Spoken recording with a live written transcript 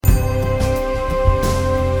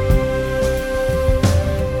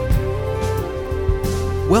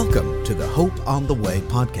Welcome to the Hope on the Way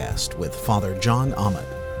podcast with Father John Ahmed.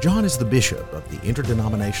 John is the bishop of the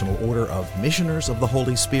Interdenominational Order of Missioners of the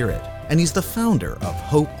Holy Spirit, and he's the founder of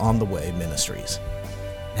Hope on the Way Ministries.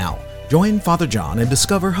 Now, join Father John and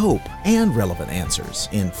discover hope and relevant answers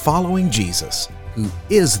in following Jesus, who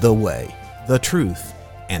is the way, the truth,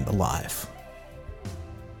 and the life.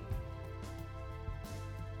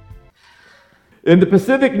 In the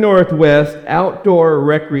Pacific Northwest, outdoor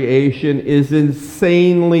recreation is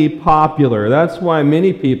insanely popular. That's why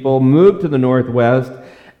many people moved to the Northwest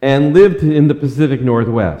and lived in the Pacific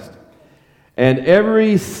Northwest. And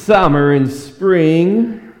every summer and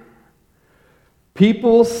spring,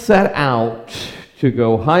 people set out to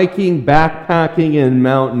go hiking, backpacking, and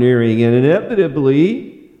mountaineering. And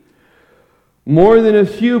inevitably, more than a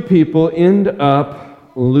few people end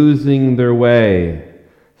up losing their way.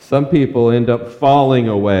 Some people end up falling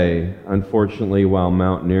away, unfortunately, while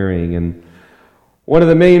mountaineering. And one of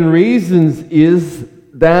the main reasons is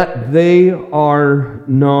that they are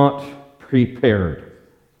not prepared.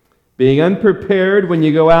 Being unprepared when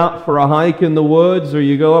you go out for a hike in the woods or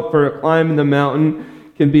you go up for a climb in the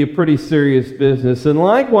mountain can be a pretty serious business. And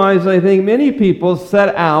likewise, I think many people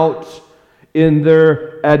set out in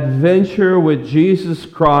their adventure with Jesus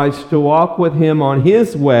Christ to walk with Him on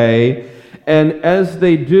His way. And as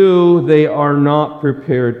they do, they are not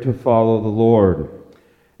prepared to follow the Lord.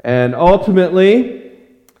 And ultimately,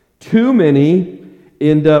 too many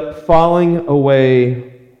end up falling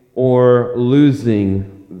away or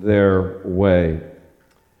losing their way.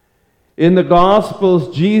 In the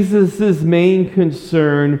Gospels, Jesus' main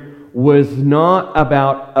concern was not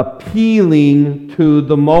about appealing to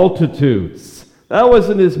the multitudes. That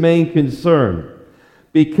wasn't His main concern,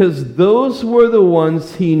 because those were the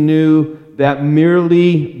ones He knew that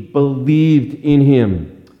merely believed in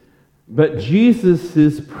Him. But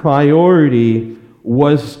Jesus' priority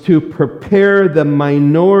was to prepare the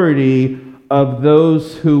minority of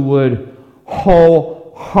those who would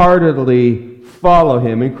wholeheartedly follow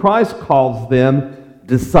Him. And Christ calls them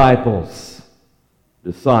disciples.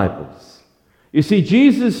 Disciples. You see,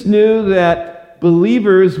 Jesus knew that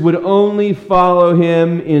believers would only follow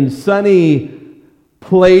Him in sunny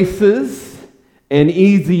places and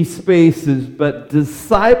easy spaces, but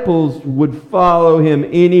disciples would follow Him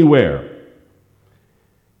anywhere.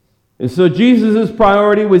 And so Jesus'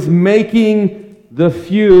 priority was making the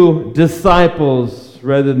few disciples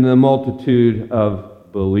rather than the multitude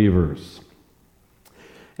of believers.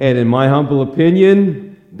 And in my humble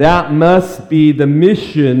opinion, that must be the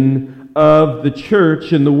mission of the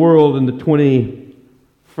church in the world in the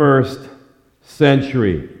 21st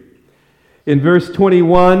century. In verse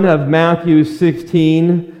 21 of Matthew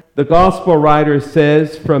 16, the gospel writer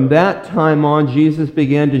says, "From that time on, Jesus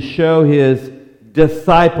began to show His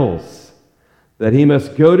disciples that He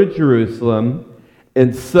must go to Jerusalem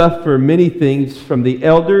and suffer many things from the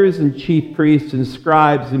elders and chief priests and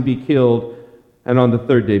scribes and be killed, and on the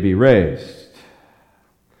third day be raised."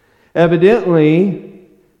 Evidently,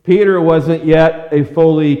 Peter wasn't yet a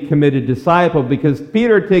fully committed disciple, because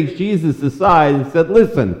Peter takes Jesus aside and said,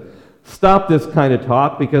 "Listen, stop this kind of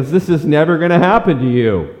talk, because this is never going to happen to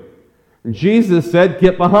you." And Jesus said,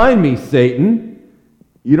 "Get behind me, Satan.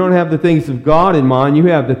 You don't have the things of God in mind. You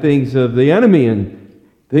have the things of the enemy and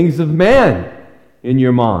things of man in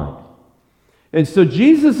your mind." And so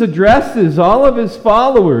Jesus addresses all of His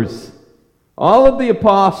followers, all of the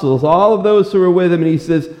apostles, all of those who were with Him, and He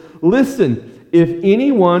says, "Listen, if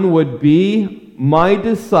anyone would be my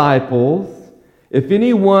disciples, if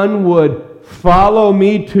anyone would follow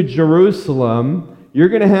me to Jerusalem, you're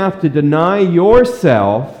going to have to deny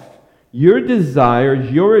yourself, your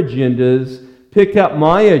desires, your agendas, pick up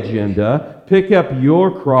my agenda, pick up your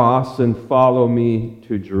cross, and follow me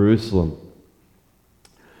to Jerusalem."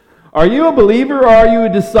 Are you a believer or are you a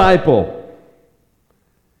disciple?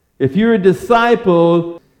 If you're a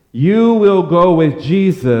disciple, you will go with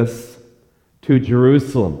Jesus to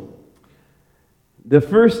Jerusalem. The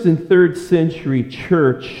first and third century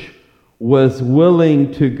church was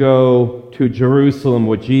willing to go to Jerusalem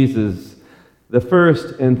with Jesus. The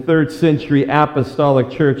first and third century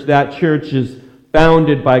apostolic church, that church is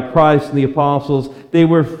founded by Christ and the apostles. They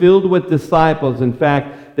were filled with disciples. In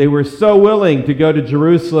fact, they were so willing to go to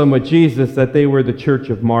Jerusalem with Jesus that they were the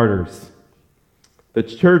church of martyrs. The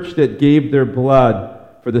church that gave their blood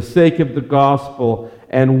for the sake of the gospel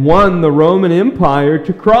and won the Roman Empire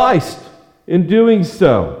to Christ in doing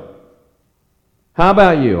so. How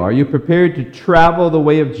about you? Are you prepared to travel the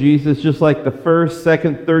way of Jesus just like the first,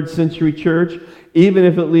 second, third century church, even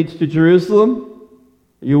if it leads to Jerusalem?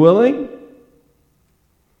 Are you willing?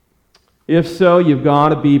 If so, you've got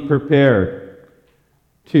to be prepared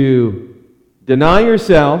to deny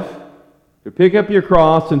yourself, to pick up your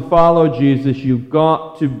cross and follow Jesus, you've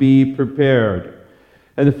got to be prepared.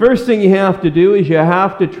 And the first thing you have to do is you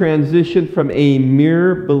have to transition from a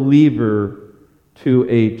mere believer to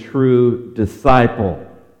a true disciple.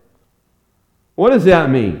 What does that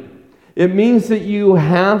mean? It means that you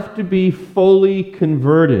have to be fully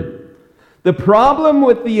converted. The problem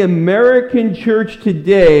with the American church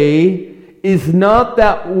today is not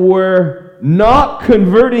that we're not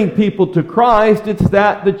converting people to Christ, it's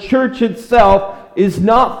that the church itself is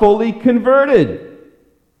not fully converted.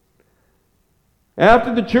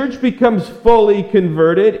 After the church becomes fully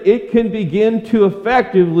converted, it can begin to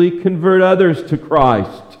effectively convert others to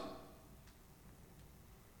Christ.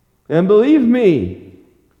 And believe me,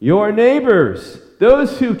 your neighbors,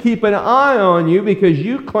 those who keep an eye on you because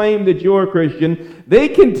you claim that you're a Christian, they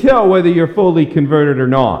can tell whether you're fully converted or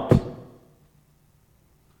not.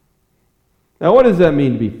 Now, what does that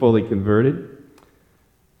mean to be fully converted?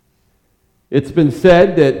 It's been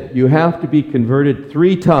said that you have to be converted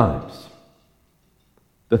 3 times.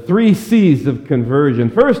 The 3 C's of conversion.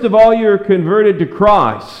 First of all, you're converted to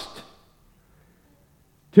Christ.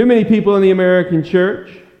 Too many people in the American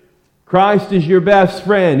church, Christ is your best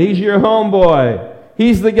friend. He's your homeboy.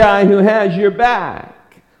 He's the guy who has your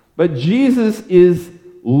back. But Jesus is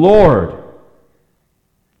Lord.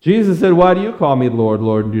 Jesus said, "Why do you call me Lord,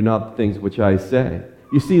 Lord, and do not the things which I say?"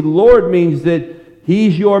 You see, Lord means that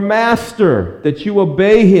He's your master, that you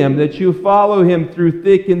obey Him, that you follow Him through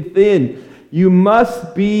thick and thin. You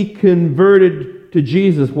must be converted to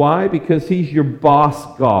Jesus. Why? Because He's your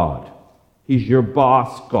boss God. He's your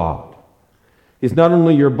boss God. He's not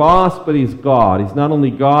only your boss, but He's God. He's not only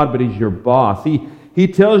God, but He's your boss. He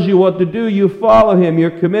tells you what to do. You follow Him. You're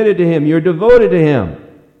committed to Him. You're devoted to Him.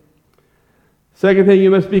 Second thing you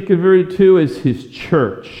must be converted to is His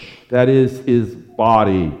church. That is His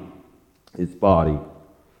body. His body.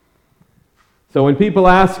 So when people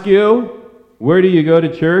ask you, where do you go to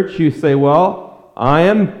church? You say, well, I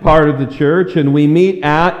am part of the church and we meet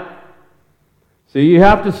at... So you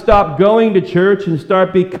have to stop going to church and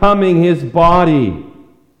start becoming His body.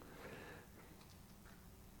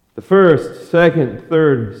 The 1st, 2nd,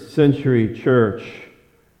 3rd century church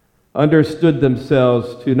understood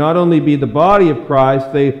themselves to not only be the body of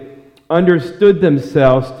Christ, they understood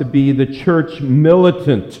themselves to be the church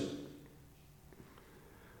militant.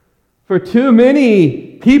 For too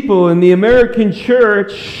many people in the American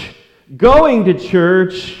church, going to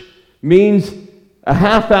church means a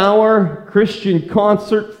half-hour Christian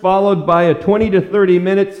concert followed by a 20 to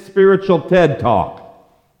 30-minute spiritual TED Talk.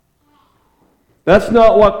 That's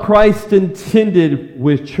not what Christ intended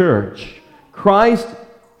with church. Christ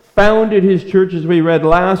founded His church, as we read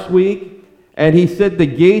last week, and He said the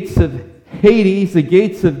gates of Hades, the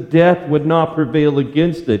gates of death, would not prevail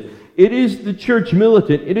against it. It is the church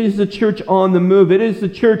militant. It is the church on the move. It is the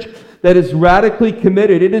church that is radically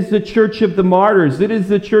committed. It is the church of the martyrs. It is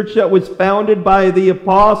the church that was founded by the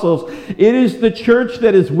apostles. It is the church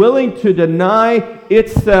that is willing to deny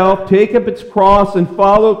itself, take up its cross, and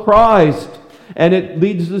follow Christ. And it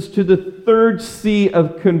leads us to the 3rd C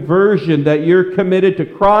of conversion, that you're committed to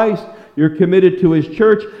Christ, you're committed to His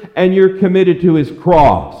church, and you're committed to His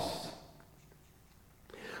cross.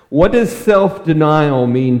 What does self-denial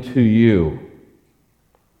mean to you?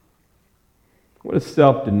 What does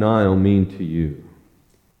self-denial mean to you?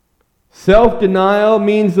 Self-denial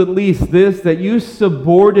means at least this, that you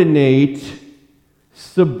subordinate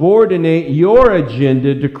your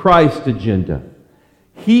agenda to Christ's agenda.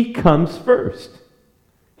 He comes first.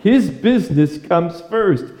 His business comes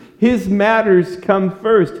first. His matters come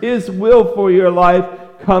first. His will for your life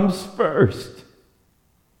comes first.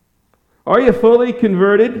 Are you fully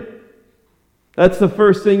converted? That's the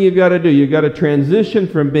first thing you've got to do. You've got to transition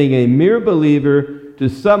from being a mere believer to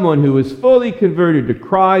someone who is fully converted to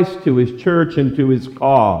Christ, to His church, and to His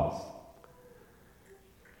cause.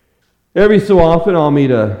 Every so often I'll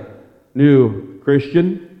meet a new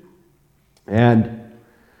Christian, and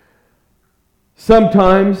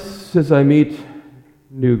sometimes, as I meet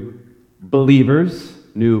new believers,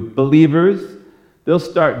 they'll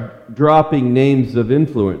start dropping names of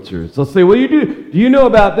influencers. They'll say, well, do you know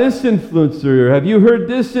about this influencer? Have you heard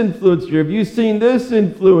this influencer? Have you seen this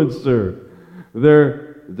influencer?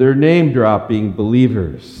 They're name-dropping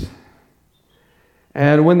believers.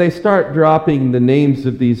 And when they start dropping the names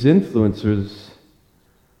of these influencers,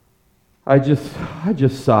 I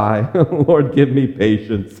just sigh. Lord, give me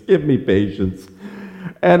patience. Give me patience.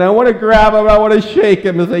 And I want to grab him. I want to shake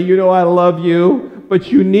him and say, I love you,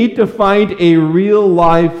 but you need to find a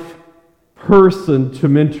real-life person to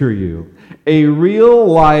mentor you. A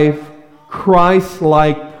real-life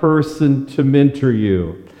Christ-like person to mentor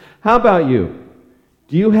you. How about you?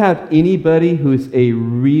 Do you have anybody who's a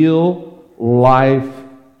real-life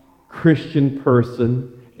Christian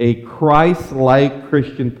person, a Christ-like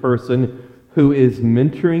Christian person who is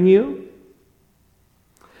mentoring you?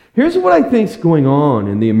 Here's what I think is going on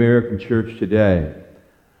in the American church today.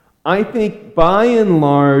 I think, by and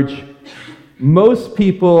large, most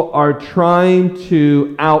people are trying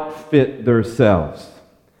to outfit themselves.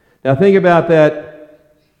 Now think about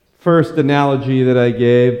that first analogy that I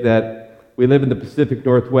gave, that we live in the Pacific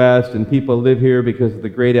Northwest and people live here because of the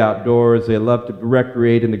great outdoors. They love to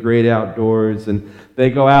recreate in the great outdoors, and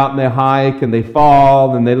they go out and they hike and they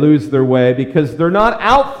fall and they lose their way because they're not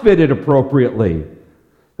outfitted appropriately.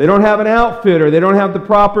 They don't have an outfitter. They don't have the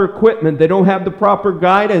proper equipment. They don't have the proper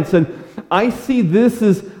guidance. And I see this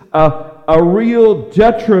as a real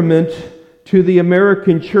detriment to the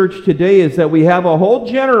American church today, is that we have a whole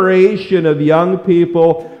generation of young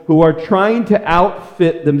people who are trying to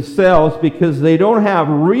outfit themselves because they don't have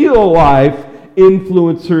real life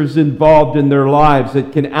influencers involved in their lives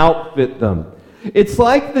that can outfit them. It's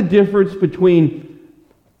like the difference between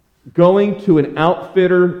going to an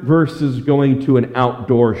outfitter versus going to an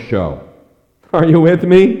outdoor show. Are you with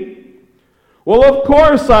me? Well, of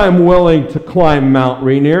course I'm willing to climb Mount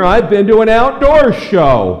Rainier. I've been to an outdoor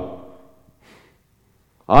show.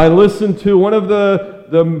 I listened to one of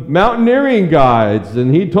the mountaineering guides,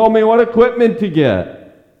 and he told me what equipment to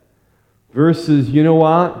get. Versus, you know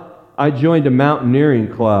what? I joined a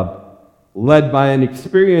mountaineering club led by an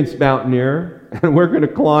experienced mountaineer, and we're going to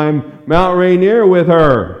climb Mount Rainier with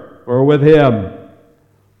her or with him.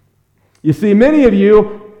 You see, many of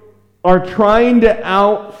you are trying to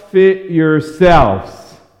outfit yourselves.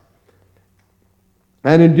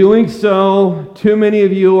 And in doing so, too many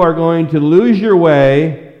of you are going to lose your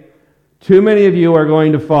way. Too many of you are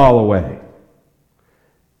going to fall away.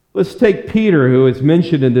 Let's take Peter, who is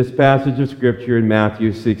mentioned in this passage of Scripture in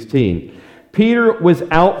Matthew 16. Peter was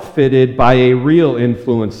outfitted by a real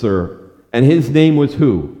influencer, and his name was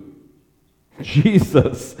who?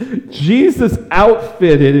 Jesus. Jesus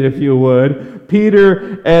outfitted, if you would,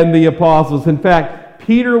 Peter and the apostles. In fact,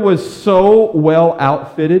 Peter was so well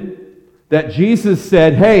outfitted that Jesus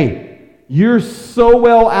said, hey, you're so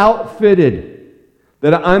well outfitted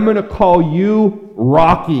that I'm going to call you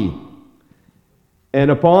Rocky. And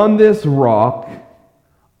upon this rock,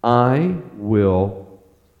 I will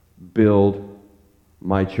build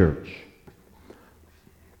my church.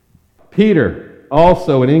 Peter,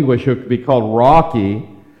 also in English, who could be called Rocky,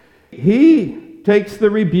 he takes the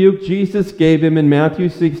rebuke Jesus gave him in Matthew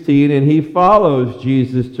 16, and he follows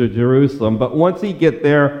Jesus to Jerusalem. But once he gets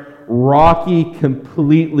there, Rocky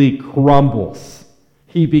completely crumbles.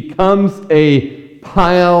 He becomes a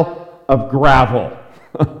pile of gravel.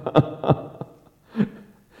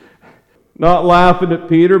 Not laughing at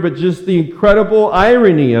Peter, but just the incredible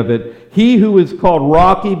irony of it. He who is called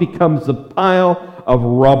Rocky becomes a pile of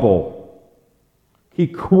rubble. He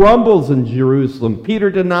crumbles in Jerusalem. Peter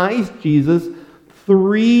denies Jesus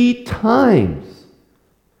 3 times.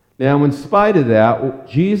 Now, in spite of that,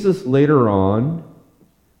 Jesus later on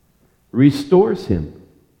restores him.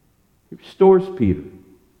 He restores Peter.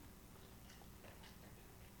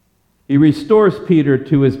 He restores Peter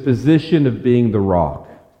to his position of being the rock.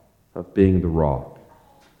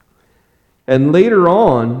 And later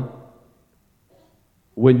on,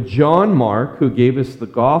 when John Mark, who gave us the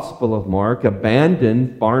Gospel of Mark,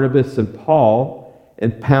 abandoned Barnabas and Paul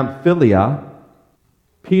in Pamphylia,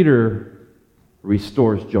 Peter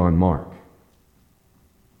restores John Mark.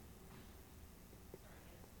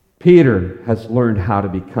 Peter has learned how to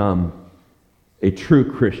become a true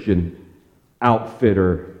Christian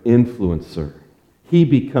outfitter, influencer. He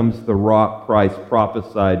becomes the rock Christ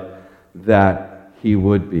prophesied that he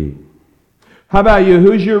would be. How about you?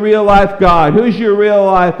 Who's your real life God? Who's your real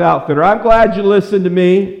life outfitter? I'm glad you listened to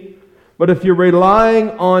me, but if you're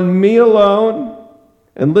relying on me alone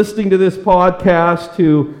and listening to this podcast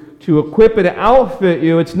to equip and outfit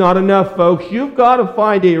you, it's not enough, folks. You've got to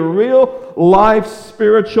find a real life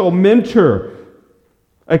spiritual mentor,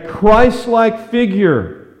 a Christ-like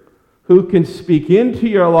figure who can speak into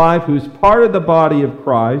your life, who's part of the body of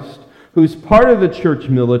Christ, who's part of the church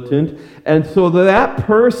militant, and so that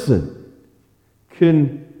person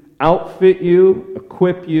can outfit you,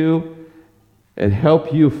 equip you, and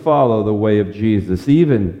help you follow the way of Jesus,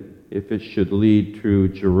 even if it should lead through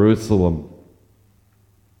Jerusalem.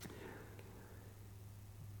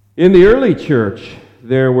 In the early church,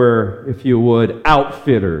 there were, if you would,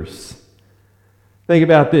 outfitters. Think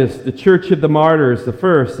about this. The Church of the Martyrs, the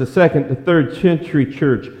first, the second, the third century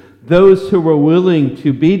church, those who were willing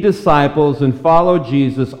to be disciples and follow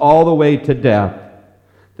Jesus all the way to death.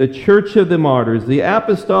 The Church of the Martyrs, the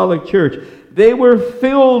Apostolic Church, they were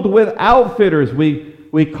filled with outfitters.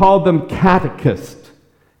 We called them catechists.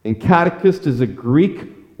 And catechist is a Greek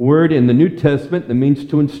word in the New Testament that means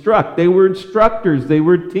to instruct. They were instructors. They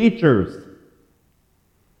were teachers.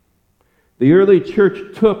 The early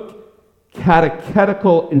church took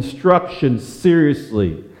catechetical instruction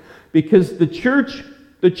seriously because the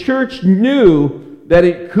church knew that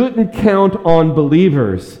it couldn't count on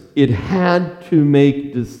believers. It had to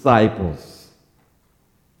make disciples.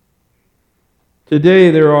 Today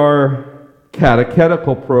there are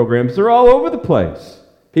catechetical programs. They're all over the place.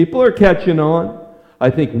 People are catching on. I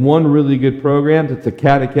think one really good program that's a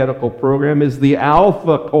catechetical program is the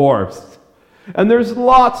Alpha Course. And there's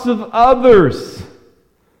lots of others.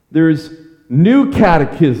 There's new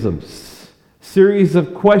catechisms, series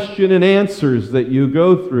of question and answers that you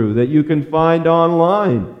go through that you can find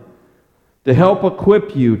online to help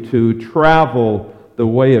equip you to travel the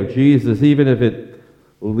way of Jesus, even if it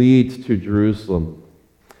leads to Jerusalem.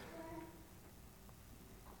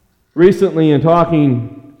 Recently, in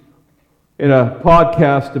talking in a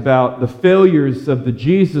podcast about the failures of the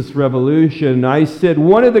Jesus Revolution, I said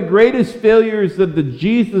one of the greatest failures of the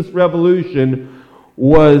Jesus Revolution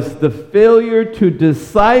was the failure to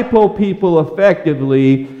disciple people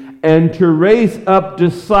effectively and to raise up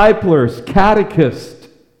disciplers, catechists,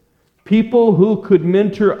 people who could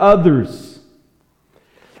mentor others.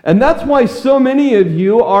 And that's why so many of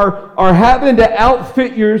you are having to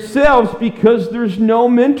outfit yourselves because there's no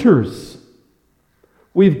mentors.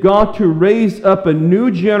 We've got to raise up a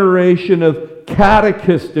new generation of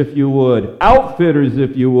catechists, if you would, outfitters,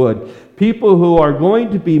 if you would, people who are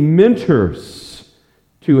going to be mentors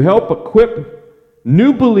to help equip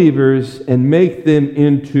new believers and make them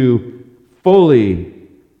into fully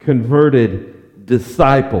converted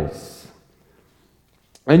disciples.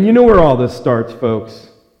 And you know where all this starts, folks.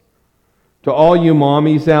 To all you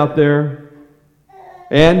mommies out there,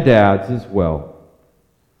 and dads as well.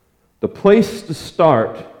 The place to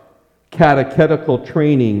start catechetical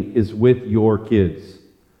training is with your kids.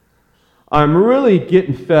 I'm really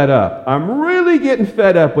getting fed up.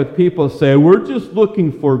 With people saying, we're just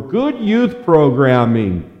looking for good youth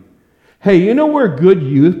programming. Hey, you know where good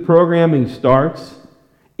youth programming starts?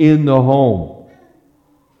 In the home.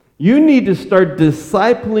 You need to start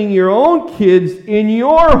discipling your own kids in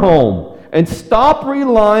your home. And stop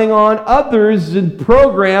relying on others and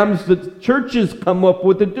programs that churches come up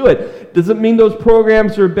with to do it. Doesn't mean those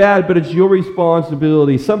programs are bad, but it's your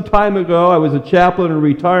responsibility. Some time ago, I was a chaplain in a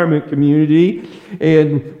retirement community,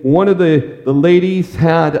 and one of the ladies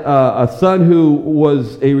had a son who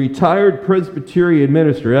was a retired Presbyterian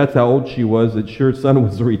minister. That's how old she was, that her son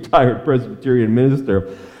was a retired Presbyterian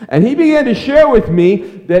minister. And he began to share with me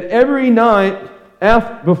that every night,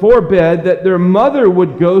 before bed, that their mother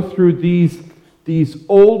would go through these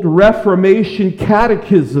old Reformation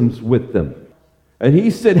catechisms with them. And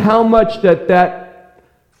he said how much that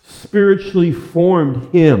spiritually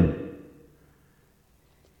formed him.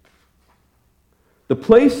 The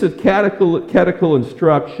place of catechetical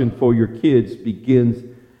instruction for your kids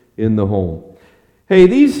begins in the home. Hey,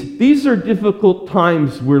 these are difficult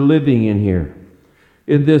times we're living in here.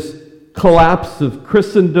 In this collapse of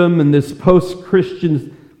Christendom and this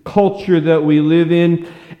post-Christian culture that we live in.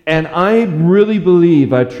 And I truly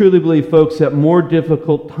believe, folks, that more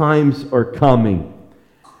difficult times are coming.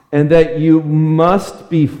 And that you must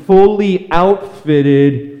be fully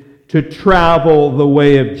outfitted to travel the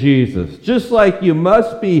way of Jesus. Just like you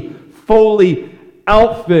must be fully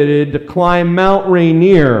outfitted to climb Mount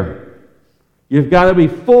Rainier. You've got to be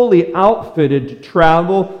fully outfitted to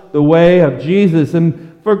travel the way of Jesus. And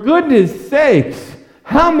for goodness sakes,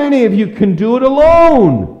 how many of you can do it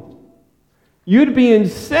alone? You'd be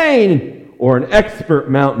insane, or an expert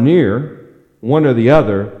mountaineer, one or the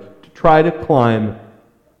other, to try to climb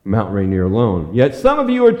Mount Rainier alone. Yet some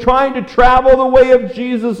of you are trying to travel the way of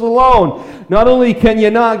Jesus alone. Not only can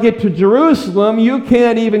you not get to Jerusalem, you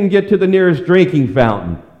can't even get to the nearest drinking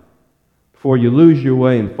fountain before you lose your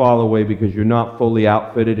way and fall away because you're not fully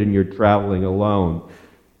outfitted and you're traveling alone.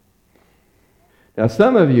 Now,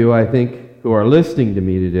 some of you, I think, who are listening to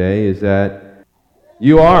me today, is that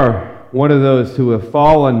you are one of those who have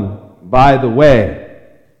fallen by the way.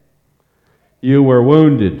 You were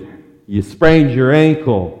wounded. You sprained your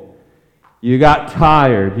ankle. You got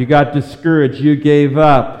tired. You got discouraged. You gave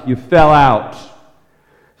up. You fell out.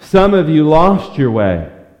 Some of you lost your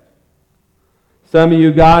way. Some of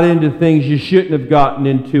you got into things you shouldn't have gotten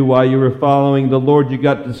into while you were following the Lord. You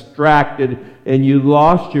got distracted and you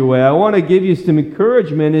lost your way. I want to give you some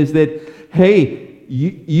encouragement is that, hey,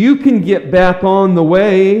 you can get back on the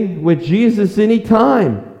way with Jesus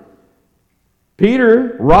anytime.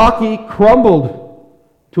 Peter, Rocky, crumbled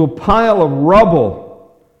to a pile of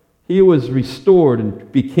rubble. He was restored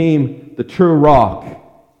and became the true rock,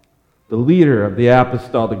 the leader of the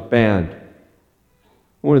apostolic band,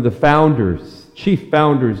 one of the founders, chief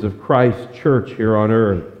founders of Christ's church here on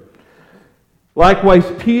earth. Likewise,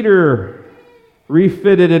 Peter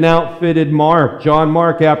refitted and outfitted John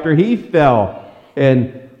Mark, after he fell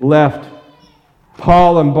and left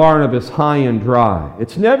Paul and Barnabas high and dry.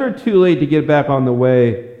 It's never too late to get back on the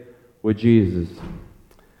way with Jesus.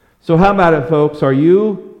 So how about it, folks? Are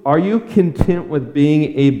you content with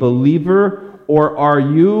being a believer, or are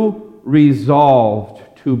you resolved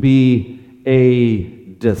to be a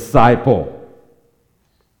disciple?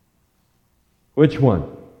 Which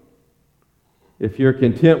one? If you're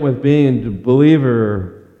content with being a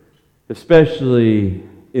believer, especially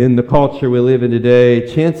in the culture we live in today,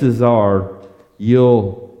 chances are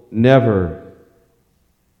you'll never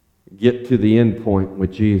get to the end point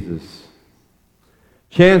with Jesus.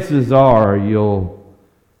 Chances are you'll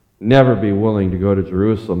never be willing to go to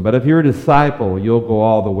Jerusalem. But if you're a disciple, you'll go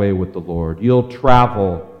all the way with the Lord. You'll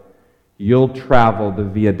travel the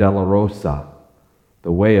Via Dolorosa,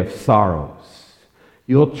 the way of sorrows.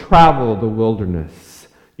 You'll travel the wilderness.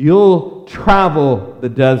 You'll travel the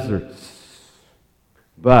deserts.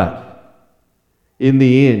 But in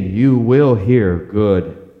the end, you will hear,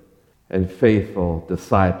 good and faithful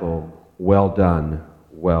disciple, well done,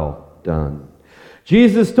 well done.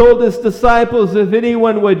 Jesus told his disciples, if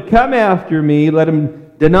anyone would come after me, let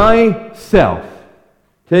him deny self,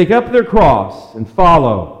 take up their cross, and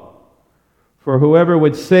follow. For whoever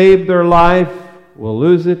would save their life will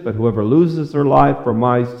lose it, but whoever loses their life for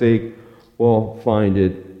my sake will find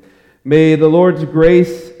it. May the Lord's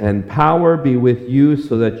grace and power be with you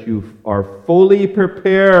so that you are fully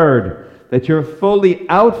prepared, that you're fully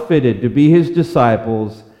outfitted to be his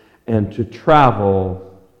disciples and to travel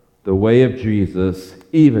the way of Jesus,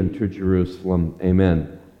 even to Jerusalem.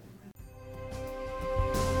 Amen.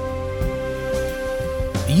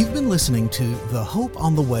 You've been listening to the Hope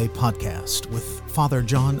on the Way podcast with Father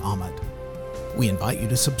John Ahmed. We invite you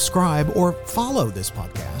to subscribe or follow this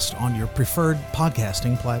podcast on your preferred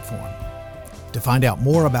podcasting platform. To find out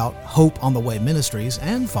more about Hope on the Way Ministries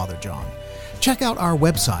and Father John, check out our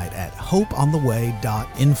website at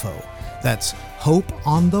hopeontheway.info. That's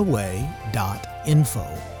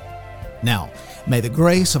hopeontheway.info. Now, may the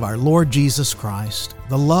grace of our Lord Jesus Christ,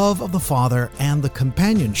 the love of the Father, and the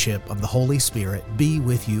companionship of the Holy Spirit be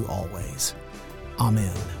with you always.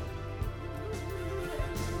 Amen.